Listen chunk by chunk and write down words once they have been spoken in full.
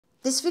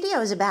This video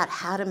is about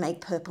how to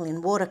make purple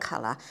in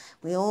watercolour.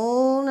 We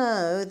all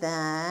know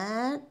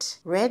that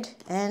red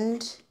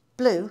and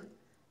blue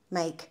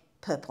make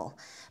purple,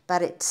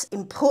 but it's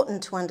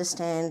important to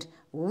understand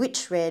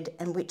which red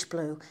and which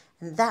blue,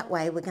 and that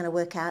way we're going to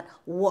work out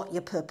what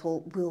your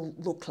purple will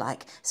look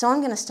like. So I'm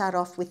going to start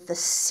off with the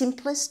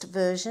simplest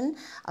version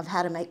of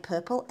how to make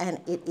purple,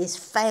 and it is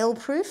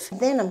fail-proof.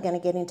 Then I'm going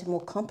to get into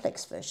more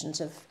complex versions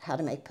of how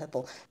to make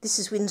purple. This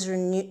is Winsor &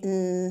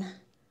 Newton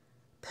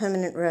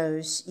permanent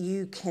rose.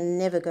 You can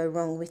never go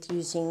wrong with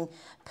using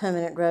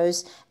permanent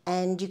rose,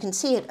 and you can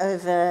see it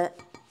over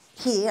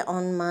here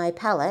on my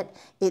palette.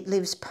 It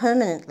lives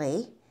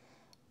permanently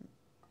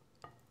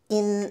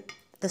in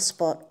the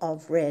spot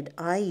of red.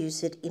 I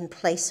use it in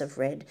place of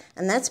red,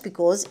 and that's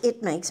because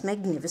it makes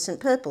magnificent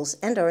purples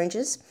and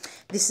oranges.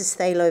 This is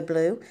phthalo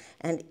blue,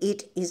 and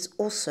it is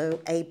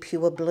also a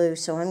pure blue,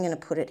 so I'm going to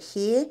put it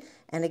here.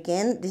 And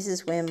again, this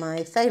is where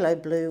my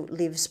phthalo blue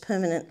lives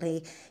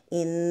permanently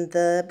in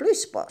the blue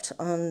spot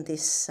on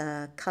this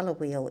colour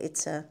wheel.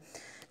 It's a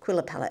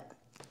Quilla palette.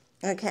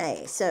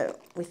 Okay, so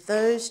with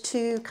those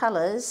two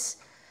colours,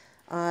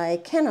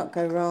 I cannot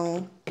go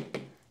wrong.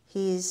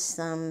 Here's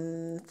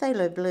some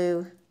phthalo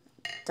blue,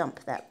 dump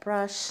that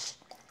brush.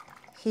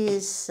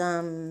 Here's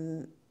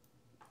some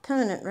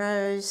permanent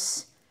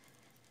rose.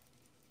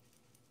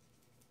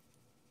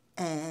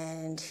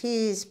 And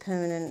here's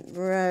permanent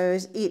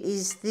rose. It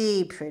is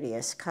the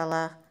prettiest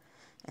colour.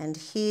 And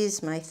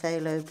here's my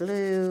phthalo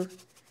blue.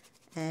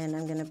 And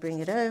I'm going to bring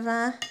it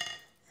over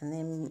and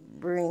then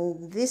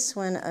bring this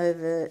one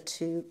over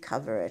to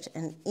cover it.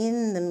 And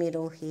in the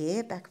middle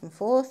here, back and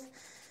forth,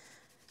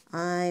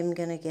 I'm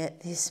going to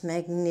get this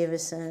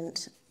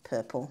magnificent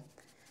purple.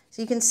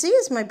 So you can see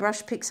as my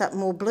brush picks up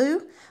more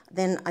blue,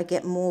 then I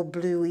get more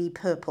bluey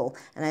purple.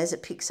 And as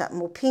it picks up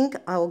more pink,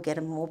 I will get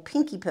a more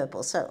pinky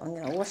purple. So I'm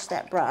going to wash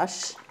that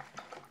brush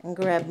and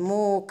grab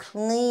more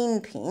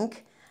clean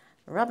pink,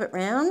 rub it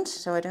round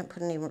so I don't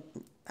put any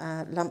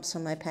lumps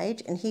on my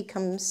page. And here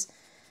comes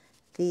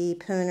the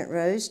permanent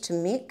rose to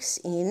mix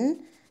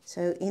in.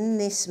 So in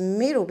this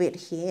middle bit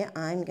here,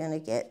 I'm going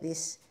to get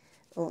this,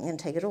 I'm going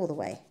to take it all the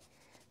way.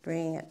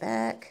 Bring it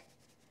back.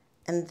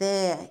 And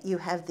there you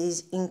have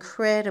this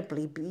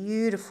incredibly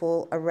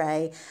beautiful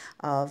array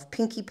of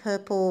pinky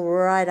purple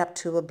right up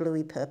to a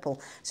bluey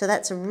purple. So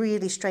that's a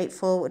really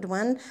straightforward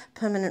one,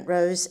 permanent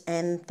rose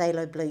and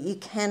phthalo blue. You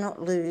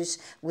cannot lose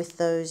with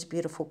those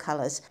beautiful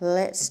colours.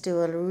 Let's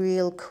do a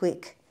real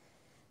quick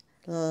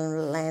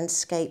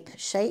landscape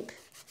shape.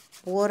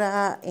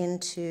 Water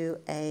into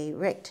a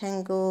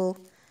rectangle,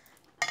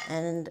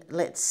 and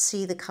let's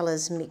see the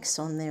colours mix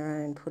on their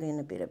own. Put in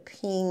a bit of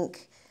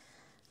pink.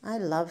 I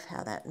love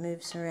how that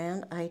moves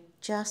around. I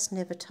just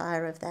never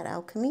tire of that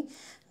alchemy.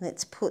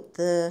 Let's put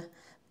the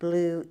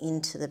blue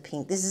into the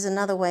pink. This is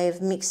another way of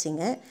mixing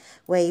it,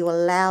 where you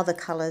allow the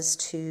colours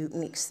to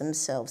mix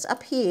themselves.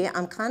 Up here,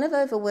 I'm kind of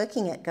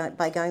overworking it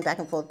by going back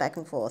and forth, back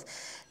and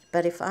forth.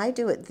 But if I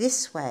do it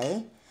this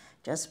way,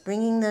 just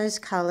bringing those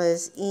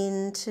colours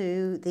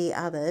into the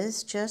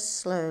others, just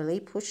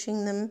slowly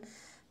pushing them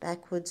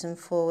backwards and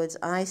forwards,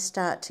 I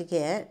start to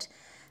get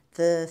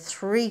the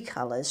three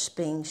colours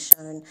being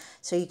shown.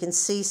 So you can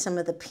see some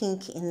of the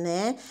pink in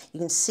there,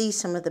 you can see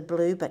some of the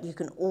blue, but you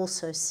can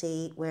also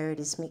see where it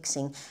is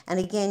mixing. And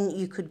again,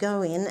 you could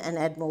go in and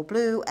add more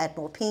blue, add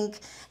more pink,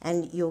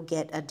 and you'll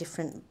get a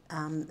different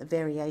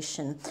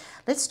variation.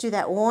 Let's do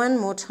that one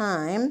more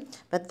time,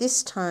 but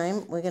this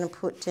time we're going to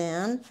put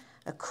down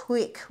a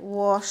quick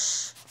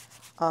wash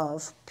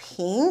of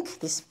pink,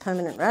 this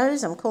permanent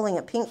rose. I'm calling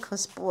it pink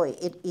because, boy,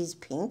 it is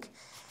pink.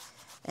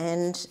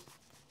 And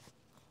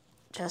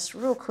just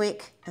real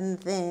quick, and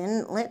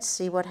then let's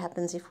see what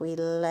happens if we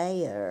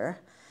layer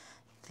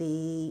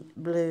the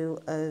blue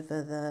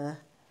over the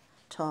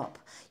top.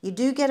 You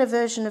do get a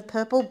version of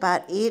purple,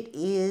 but it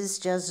is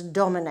just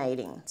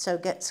dominating. So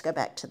let's go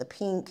back to the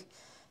pink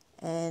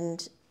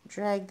and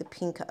drag the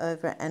pink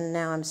over, and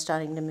now I'm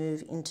starting to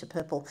move into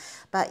purple.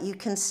 But you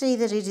can see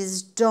that it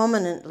is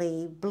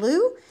dominantly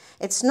blue.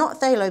 It's not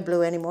phthalo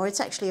blue anymore.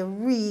 It's actually a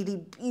really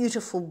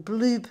beautiful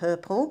blue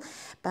purple,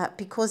 but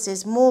because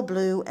there's more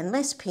blue and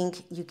less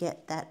pink, you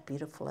get that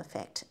beautiful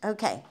effect.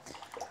 Okay,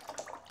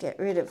 get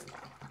rid of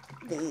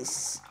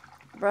these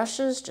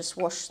brushes, just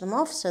wash them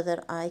off so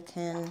that I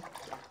can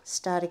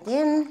start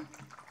again.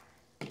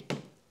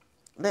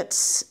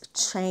 Let's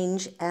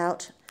change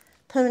out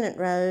permanent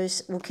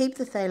rose. We'll keep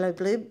the phthalo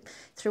blue.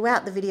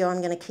 Throughout the video, I'm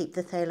going to keep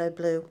the phthalo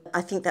blue.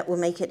 I think that will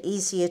make it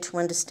easier to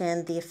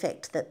understand the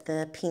effect that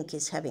the pink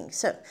is having.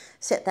 So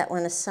set that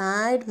one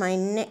aside. My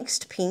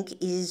next pink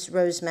is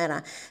Rose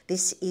Madder.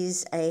 This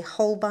is a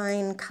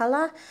Holbein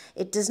colour.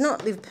 It does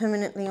not live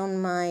permanently on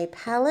my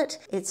palette.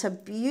 It's a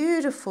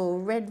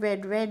beautiful red,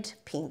 red, red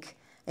pink.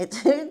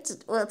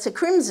 It's a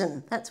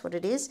crimson. That's what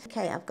it is.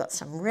 Okay, I've got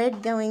some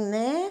red going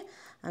there.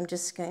 I'm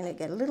just going to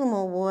get a little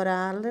more water,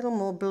 a little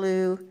more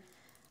blue.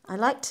 I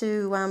like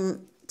to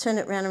turn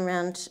it round and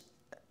round,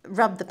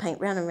 rub the paint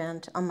round and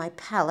round on my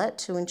palette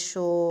to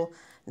ensure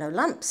no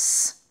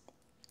lumps.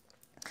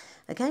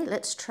 Okay,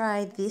 let's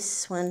try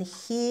this one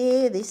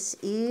here. This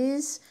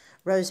is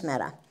Rose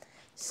Madder.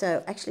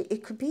 So actually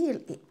it could be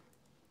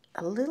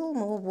a little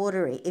more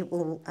watery. It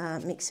will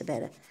mix it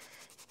better.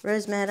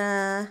 Rose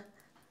Madder,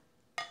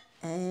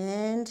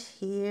 and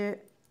here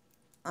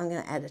I'm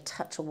going to add a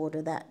touch of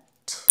water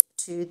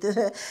to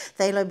the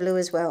phthalo blue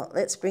as well.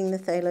 Let's bring the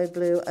phthalo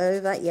blue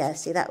over. Yeah,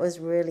 see, that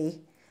was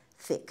really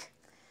thick,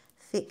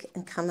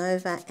 and come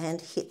over and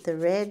hit the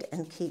red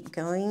and keep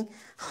going.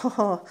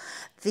 Oh,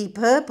 the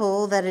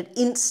purple that it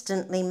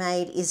instantly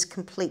made is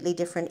completely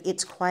different.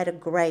 It's quite a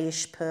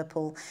greyish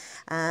purple,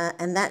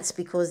 and that's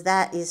because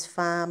that is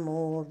far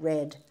more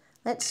red.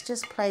 Let's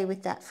just play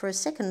with that for a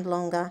second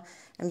longer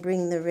and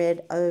bring the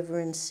red over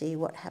and see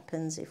what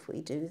happens if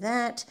we do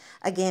that.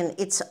 Again,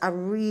 it's a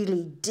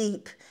really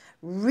deep,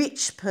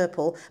 rich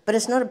purple, but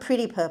it's not a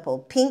pretty purple.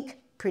 Pink,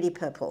 pretty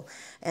purple.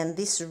 And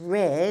this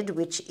red,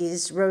 which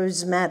is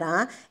Rose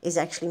Madder, is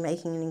actually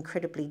making an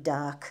incredibly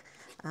dark,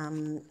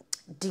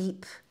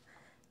 deep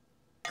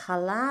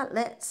colour.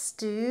 Let's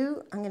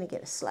do, I'm going to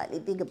get a slightly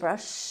bigger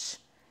brush.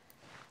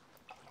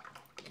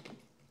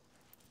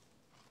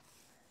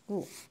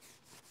 Ooh,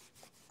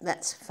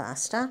 that's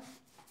faster.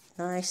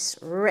 Nice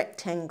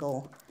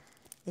rectangle.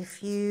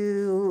 If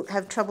you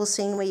have trouble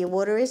seeing where your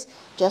water is,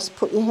 just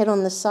put your head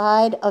on the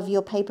side of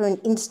your paper and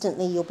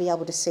instantly you'll be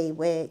able to see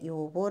where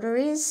your water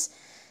is.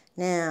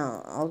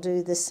 Now, I'll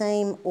do the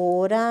same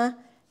order.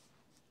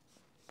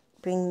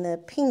 Bring the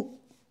pink,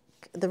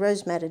 the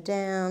Rose Madder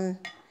down,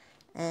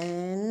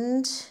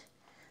 and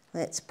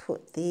let's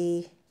put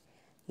the,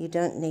 you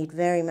don't need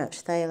very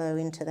much phthalo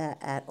into that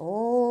at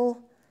all.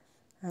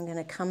 I'm going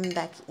to come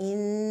back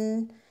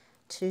in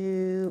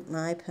to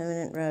my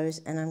permanent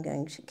rose and I'm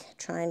going to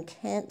try and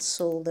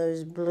cancel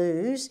those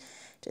blues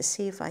to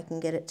see if I can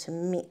get it to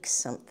mix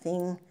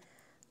something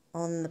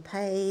on the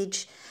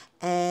page.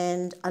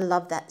 And I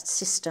love that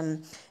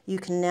system. You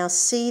can now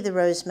see the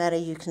Rose Madder,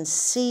 you can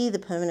see the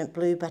permanent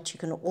blue, but you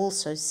can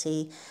also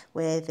see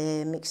where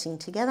they're mixing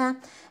together.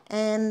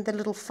 And the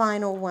little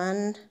final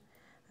one,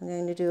 I'm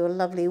going to do a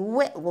lovely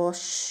wet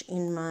wash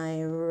in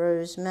my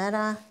Rose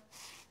Madder.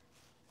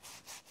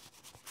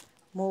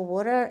 More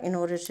water in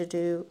order to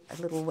do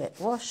a little wet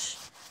wash.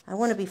 I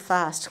want to be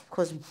fast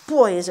because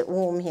boy is it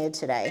warm here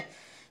today.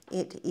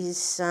 It is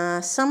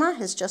summer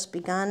has just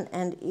begun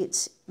and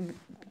it's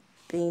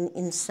been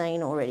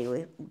insane already.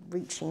 We're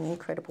reaching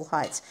incredible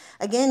heights.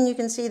 Again, you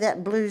can see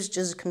that blue's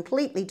just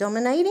completely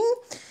dominating.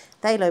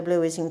 Phthalo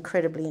blue is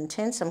incredibly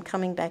intense. I'm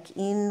coming back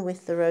in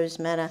with the Rose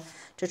Madder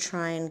to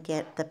try and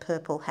get the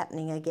purple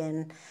happening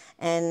again.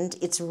 And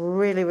it's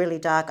really, really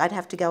dark. I'd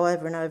have to go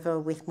over and over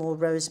with more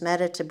Rose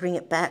Madder to bring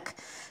it back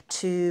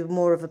to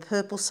more of a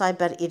purple side,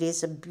 but it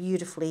is a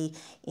beautifully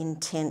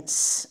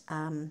intense,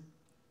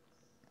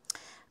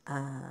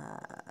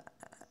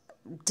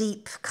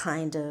 deep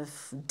kind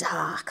of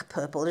dark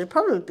purple. It'd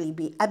probably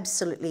be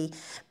absolutely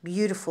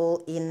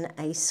beautiful in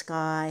a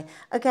sky.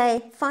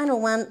 Okay,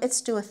 final one.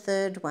 Let's do a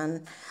third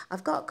one.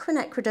 I've got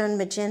quinacridone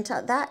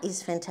magenta. That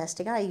is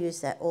fantastic. I use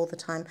that all the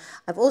time.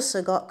 I've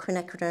also got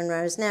quinacridone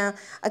rose. Now,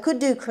 I could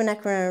do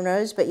quinacridone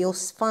rose, but you'll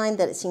find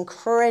that it's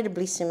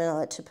incredibly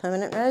similar to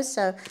permanent rose,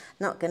 so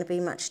not going to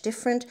be much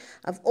different.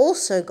 I've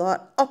also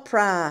got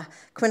opera,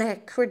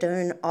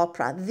 quinacridone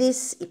opera.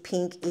 This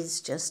pink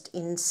is just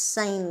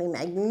insanely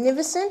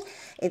magnificent.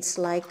 It's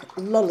like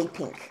lolly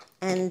pink,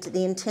 and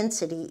the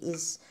intensity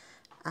is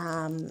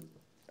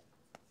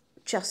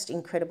just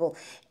incredible.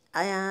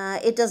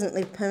 It doesn't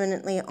live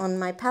permanently on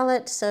my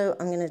palette, so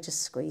I'm going to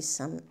just squeeze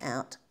some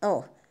out.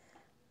 Oh,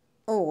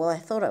 well, I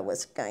thought I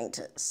was going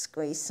to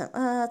squeeze some.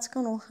 It's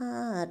gone all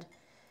hard.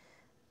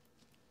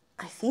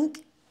 I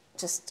think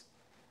just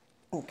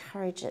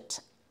encourage it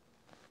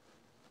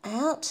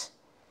out.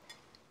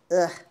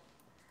 Ugh.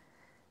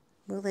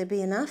 Will there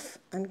be enough?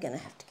 I'm going to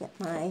have to get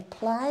my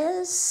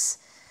pliers.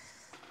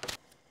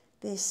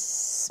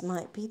 This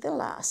might be the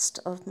last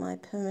of my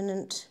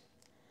permanent,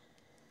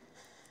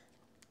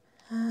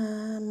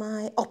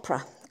 my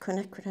opera,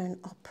 quinacridone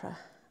opera.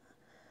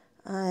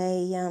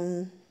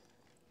 I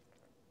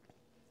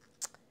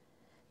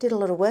did a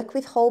lot of work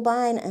with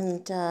Holbein,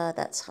 and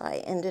that's how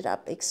I ended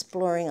up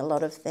exploring a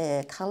lot of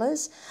their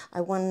colours.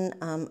 I won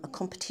a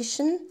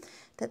competition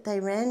that they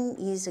ran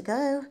years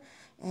ago,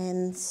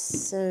 and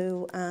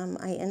so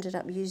I ended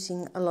up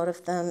using a lot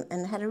of them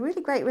and had a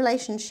really great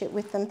relationship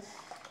with them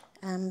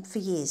for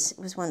years. It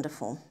was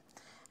wonderful.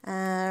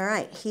 All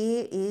right,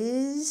 here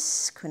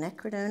is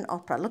quinacridone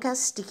opera. Look how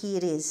sticky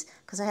it is,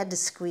 because I had to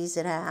squeeze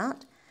it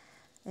out.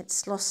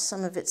 It's lost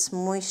some of its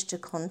moisture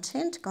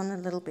content, gone a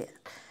little bit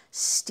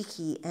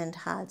sticky and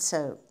hard,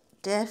 so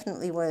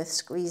definitely worth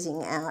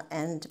squeezing out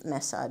and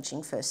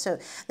massaging first. So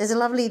there's a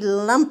lovely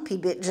lumpy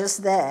bit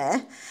just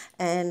there,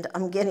 and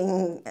I'm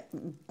getting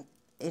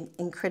an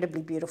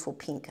incredibly beautiful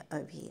pink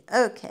over here.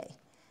 Okay,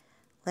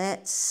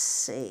 let's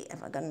see,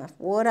 have I got enough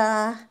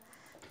water?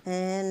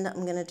 And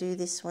I'm going to do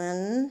this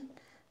one.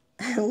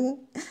 I'm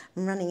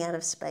running out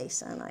of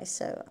space, aren't I?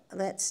 So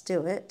let's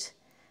do it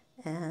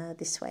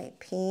this way.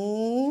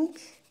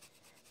 Pink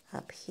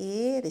up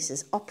here. This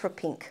is opera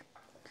pink.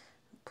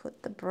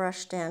 put the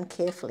brush down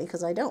carefully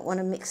because I don't want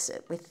to mix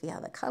it with the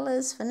other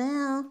colours for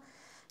now.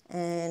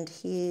 And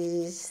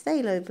here's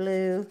phthalo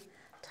blue,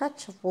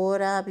 touch of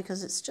water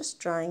because it's just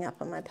drying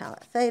up on my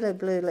palette. Phthalo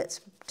blue, let's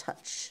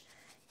touch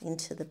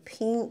into the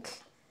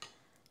pink.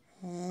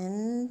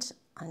 And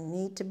I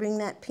need to bring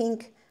that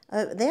pink.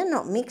 Oh, they're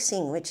not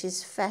mixing, which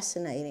is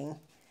fascinating.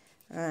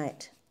 All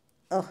right.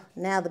 Oh,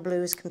 now the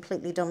blue is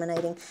completely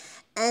dominating.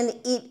 And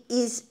it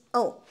is,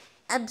 oh,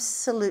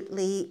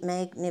 absolutely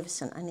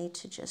magnificent. I need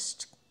to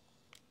just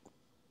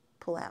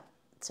pull out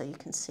so you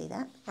can see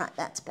that. Right,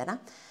 that's better.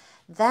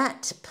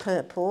 That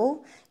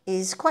purple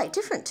is quite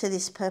different to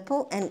this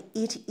purple, and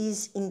it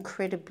is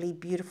incredibly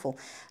beautiful.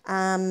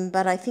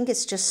 But I think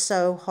it's just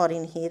so hot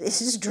in here.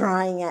 This is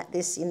drying at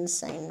this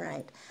insane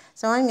rate.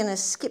 So I'm going to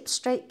skip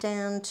straight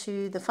down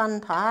to the fun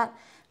part,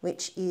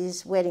 which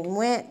is wetting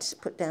wet.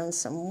 Put down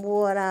some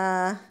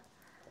water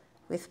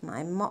with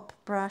my mop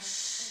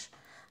brush.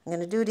 I'm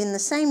going to do it in the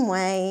same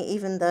way,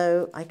 even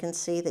though I can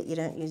see that you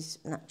don't use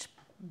much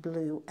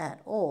blue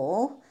at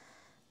all.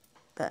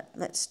 But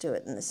let's do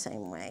it in the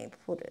same way.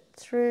 Put it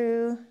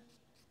through.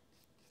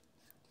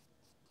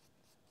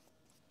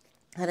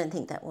 I don't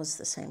think that was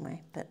the same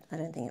way, but I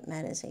don't think it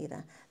matters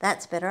either.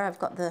 That's better. I've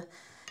got the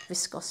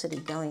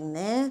viscosity going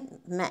there.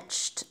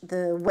 Matched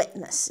the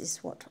wetness is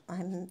what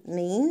I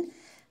mean.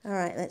 All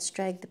right, let's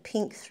drag the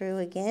pink through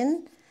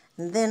again.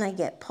 And then I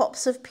get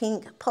pops of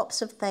pink,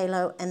 pops of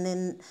phthalo, and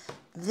then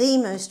the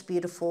most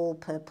beautiful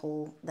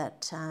purple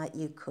that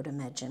you could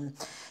imagine.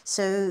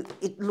 So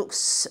it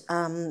looks,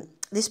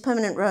 this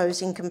permanent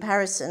rose in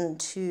comparison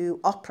to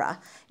opera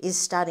is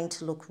starting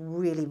to look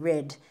really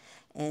red,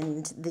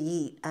 and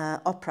the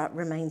opera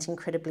remains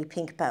incredibly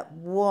pink, but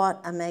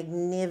what a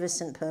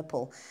magnificent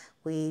purple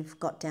we've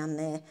got down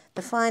there.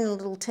 The final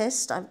little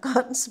test I've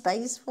got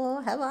space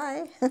for, have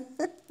I?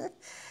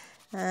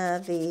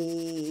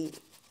 The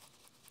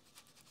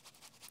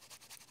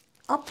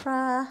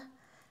opera,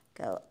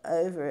 go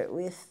over it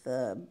with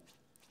the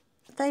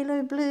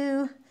phthalo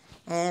blue,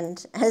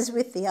 and as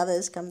with the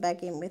others, come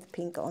back in with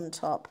pink on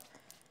top.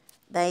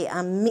 They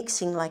are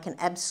mixing like an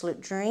absolute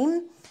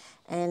dream,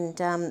 and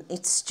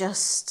it's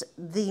just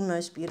the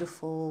most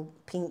beautiful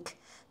pink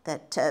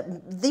that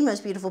the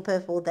most beautiful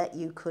purple that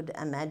you could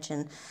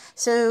imagine.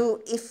 So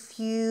if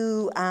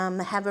you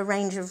have a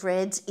range of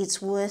reds,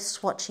 it's worth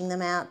swatching them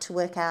out to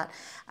work out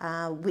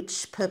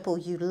which purple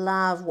you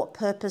love, what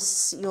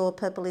purpose your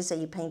purple is. Are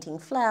you painting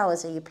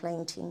flowers? Are you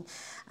painting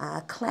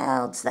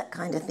clouds? That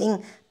kind of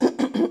thing.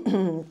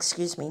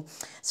 Excuse me.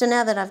 So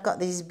now that I've got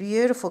these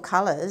beautiful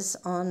colours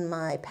on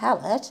my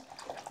palette,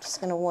 I'm just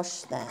going to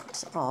wash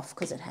that off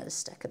because it had a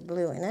stack of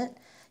blue in it.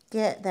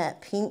 Get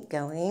that pink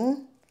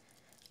going.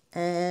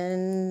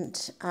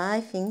 And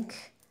I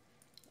think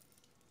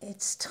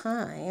it's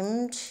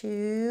time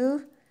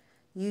to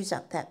use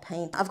up that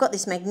paint. I've got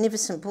this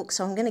magnificent book,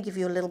 so I'm going to give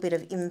you a little bit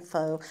of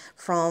info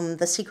from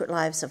The Secret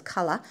Lives of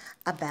Colour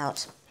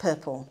about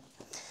purple.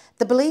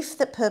 The belief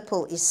that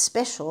purple is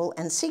special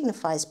and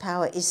signifies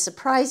power is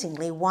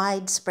surprisingly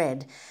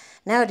widespread.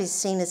 Now it is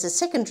seen as a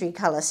secondary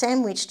colour,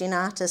 sandwiched in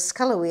artists'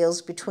 colour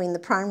wheels between the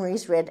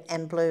primaries red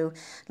and blue.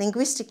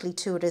 Linguistically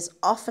too, it has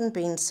often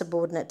been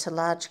subordinate to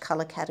large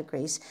colour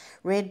categories,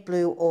 red,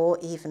 blue or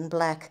even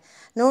black.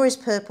 Nor is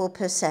purple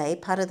per se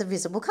part of the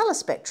visible colour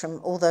spectrum,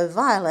 although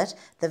violet,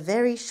 the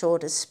very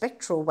shortest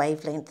spectral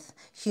wavelength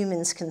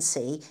humans can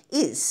see,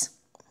 is.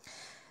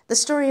 The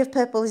story of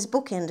purple is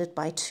bookended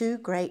by two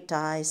great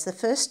dyes. The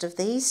first of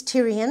these,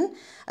 Tyrian,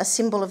 a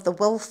symbol of the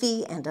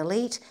wealthy and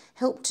elite,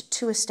 helped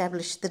to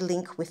establish the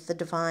link with the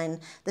divine.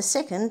 The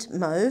second,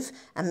 mauve,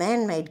 a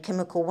man-made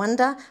chemical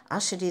wonder,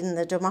 ushered in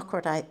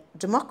the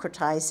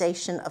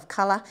democratization of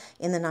colour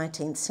in the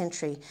 19th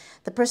century.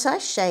 The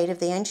precise shade of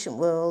the ancient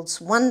world's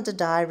wonder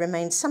dye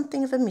remains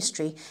something of a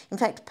mystery. In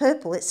fact,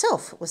 purple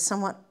itself was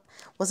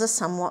a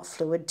somewhat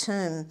fluid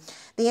term.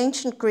 The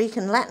ancient Greek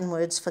and Latin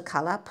words for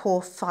colour,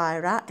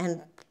 porphyra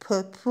and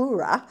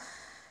purpura,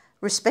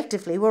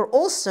 respectively, were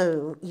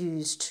also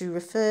used to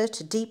refer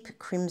to deep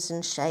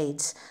crimson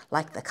shades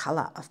like the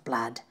colour of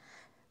blood.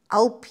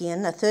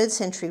 Ulpian, a 3rd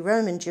century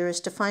Roman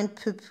jurist, defined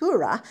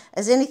purpura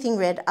as anything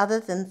red other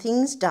than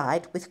things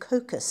dyed with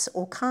crocus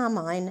or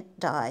carmine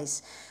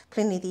dyes.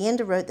 Pliny the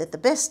Elder wrote that the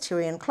best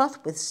Tyrian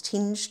cloth was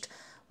tinged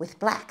with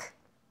black.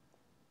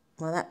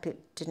 Well, that bit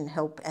didn't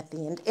help at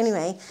the end.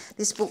 Anyway,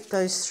 this book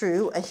goes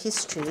through a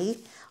history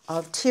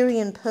of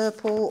Tyrian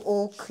purple,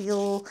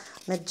 ochre,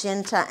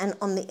 magenta, and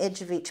on the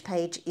edge of each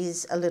page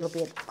is a little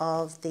bit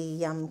of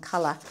the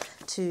colour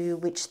to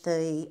which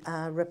they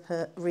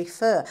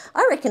refer.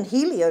 I reckon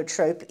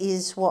heliotrope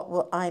is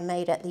what I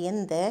made at the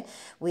end there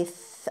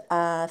with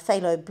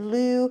phthalo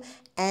blue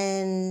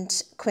and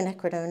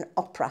quinacridone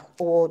opera,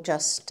 or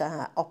just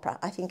opera.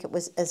 I think it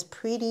was as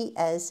pretty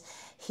as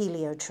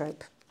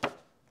heliotrope.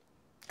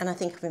 And I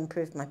think I've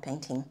improved my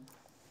painting.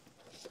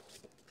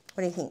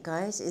 What do you think,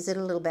 guys? Is it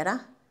a little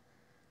better?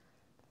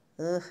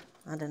 Ugh,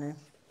 I don't know.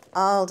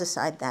 I'll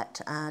decide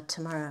that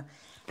tomorrow.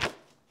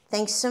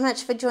 Thanks so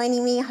much for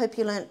joining me. I hope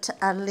you learnt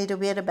a little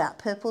bit about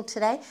purple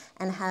today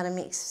and how to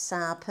mix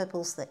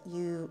purples that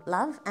you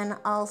love, and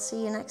I'll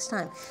see you next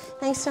time.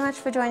 Thanks so much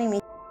for joining me.